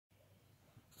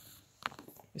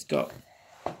Let's go.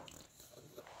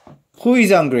 Who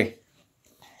is hungry?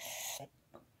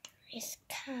 It's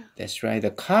cow. That's right.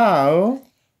 The cow.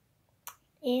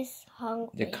 Is hungry.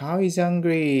 The cow is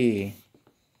hungry.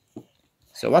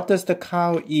 So what does the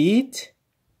cow eat?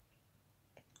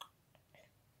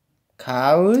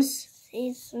 Cows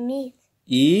It's meat.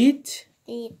 eat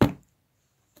Meat.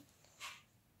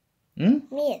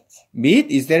 meat.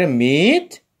 Is there a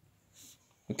meat?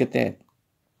 Look at that.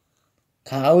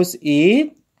 Cows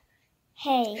eat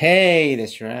Hay. hay.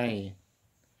 That's right.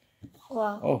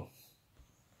 Wow. Oh.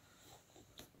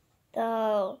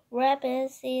 The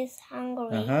rabbit is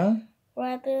hungry.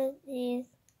 Rabbit is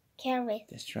carrot.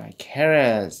 That's right.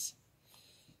 Carrots.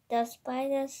 The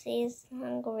spider is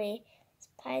hungry.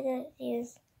 Spider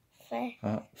is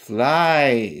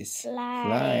Flies.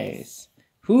 flies.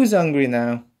 Who's hungry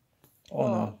now? Oh Oh.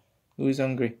 no. Who's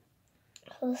hungry?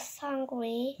 Who's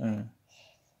hungry? Uh.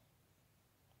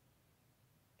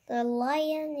 The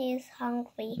lion is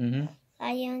hungry.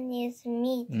 Lion is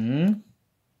meat.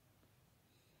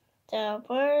 The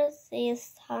bird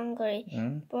is hungry.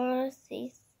 Bird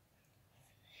is.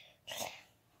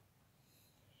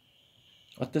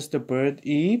 What does the bird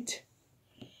eat?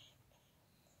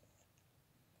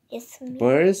 It's meat.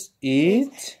 Birds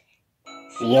eat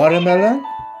watermelon.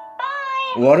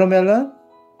 Watermelon?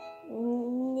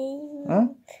 Huh?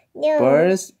 No.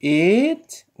 Birds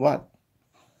eat what?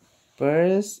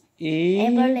 Birds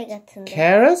애벌레 eat 같은데.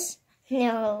 carrots?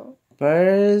 No.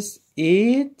 Birds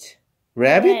eat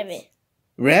rabbit?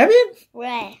 Rabbit.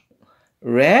 Rabbit?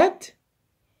 Rat?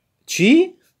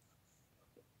 G?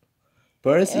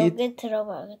 Birds eat 여기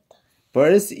들어봐야겠다.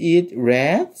 Birds eat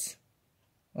rats?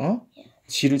 어?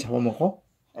 쥐를 잡아먹어?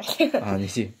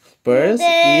 아니지. Birds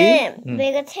근데 eat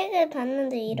내가 책을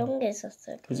봤는데 이런 게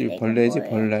있었어요. 그치 이게 벌레지 뭐예요?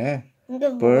 벌레. 이게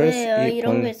Birds 뭐예요? eat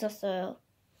이런 벌레. 게 있었어요.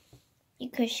 이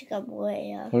글씨가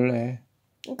뭐예요? 벌레.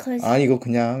 이 글씨. 아 이거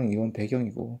그냥 이건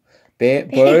배경이고.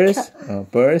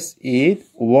 Birds eat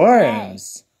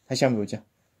worms. 다시 한번 보자.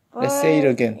 Let's say it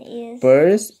again.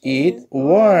 Birds eat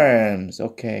worms.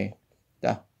 Okay.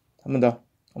 자, 한 번 더.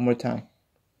 One more time.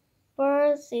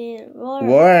 Birds eat worms.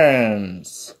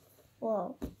 Worms.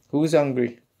 Wow. Who's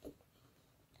hungry?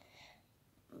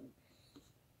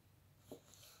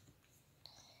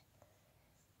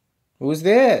 Who's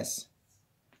this?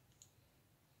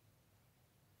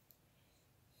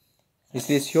 Is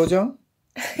this 효정?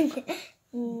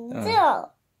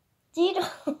 Zero.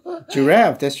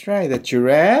 Giraffe, that's right. The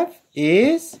giraffe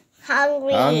is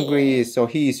Hungry. hungry, so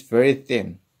he is very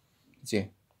thin. 그치?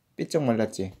 삐쩍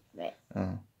말랐지? 네.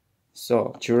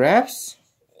 So, giraffes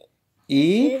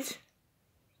eat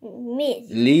Meat.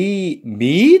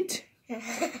 meat?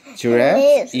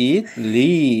 Giraffes Leaves. eat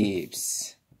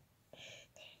leaves.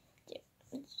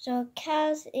 So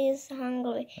cows is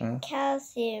hungry.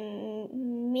 Cows eat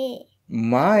meat.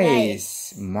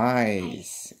 Mice.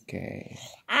 Okay.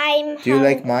 I'm Do you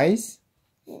like mice?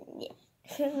 hungry.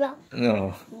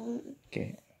 No.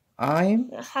 Okay. I'm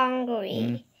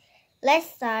Hungry. Let's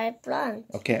start lunch.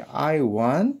 okay. I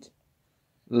want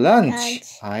lunch.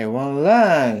 Lunch. I want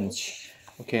lunch.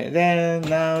 Okay. Then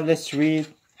now let's read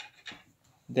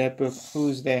that book.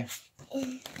 Who's there?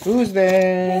 Who's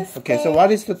there? Okay. So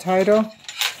what is the title?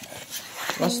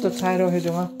 What's the title,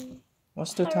 혜정아?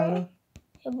 What's the title?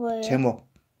 이게 뭐예요? 제목.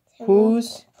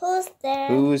 Who's there?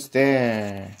 Who's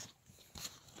there?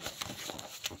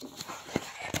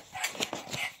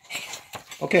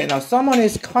 Okay, now someone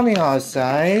is coming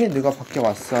outside. 누가 밖에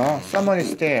왔어? Someone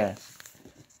is there.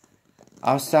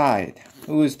 Outside.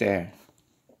 Who's there?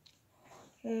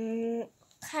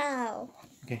 Cow.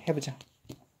 Okay, 해보자.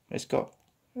 Let's go.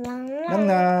 낭낭.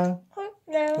 낭낭.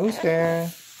 Who's Who's there?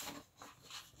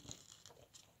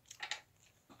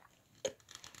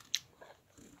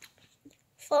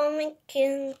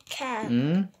 Pumpkin cat.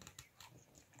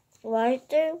 What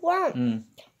do you want?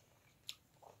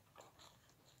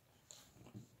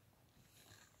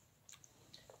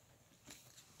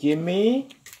 Give me.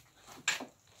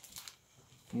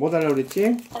 뭐 달라고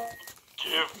그랬지?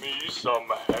 Give me some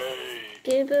hay.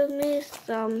 Give me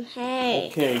some hay.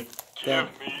 Okay. Give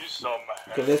me some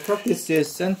hay. Okay, let's practice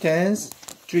this sentence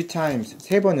 3 times.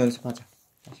 3번 연습하자.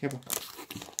 다시 해봐.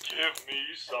 Give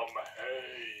me some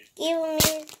hay. Give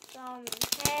me some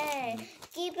hay.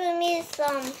 Give me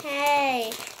some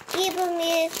hay. Give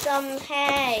me some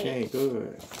hay. Okay,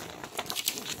 good.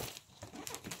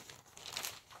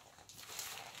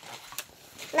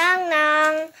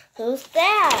 낭낭. Who's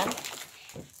there?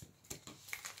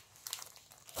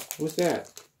 Who's that?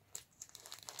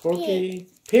 Porky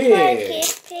Pig. Porky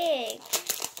Pig.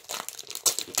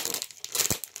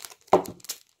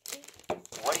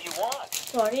 What do you want?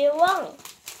 What do you want?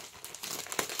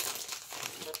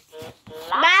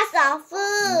 Lots of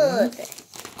food.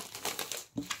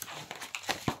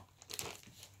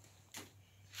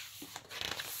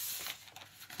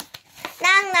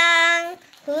 Nang nang.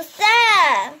 Who's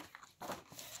there?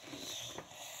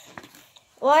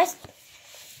 What's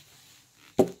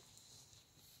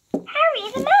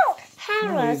Harry the mouse?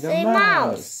 Harry the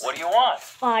mouse. What do you want?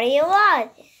 What do you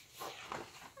want?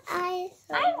 I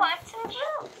want some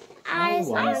juice. I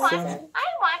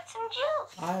want some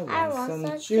juice. I I want want some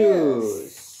some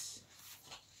juice.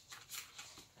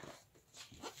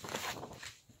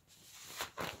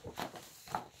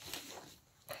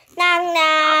 Nang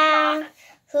nang.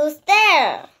 Who's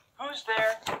there? Who's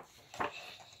there?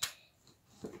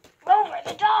 Rover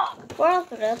the dog.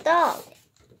 Rover the dog.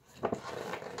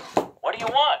 What do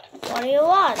you want? What do you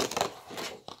want?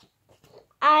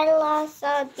 I lost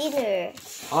a dinner.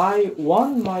 I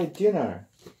want my dinner.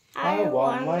 I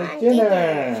want my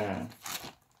dinner.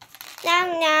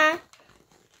 Nang nang.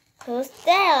 Who's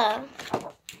there?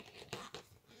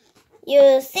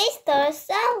 Your sister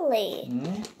Sally.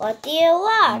 Hmm? What do you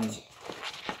want?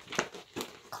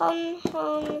 Come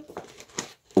home.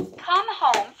 Come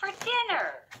home for dinner.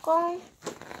 Come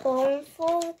home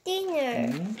for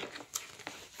dinner. Hmm?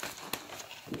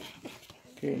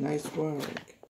 Okay, nice work.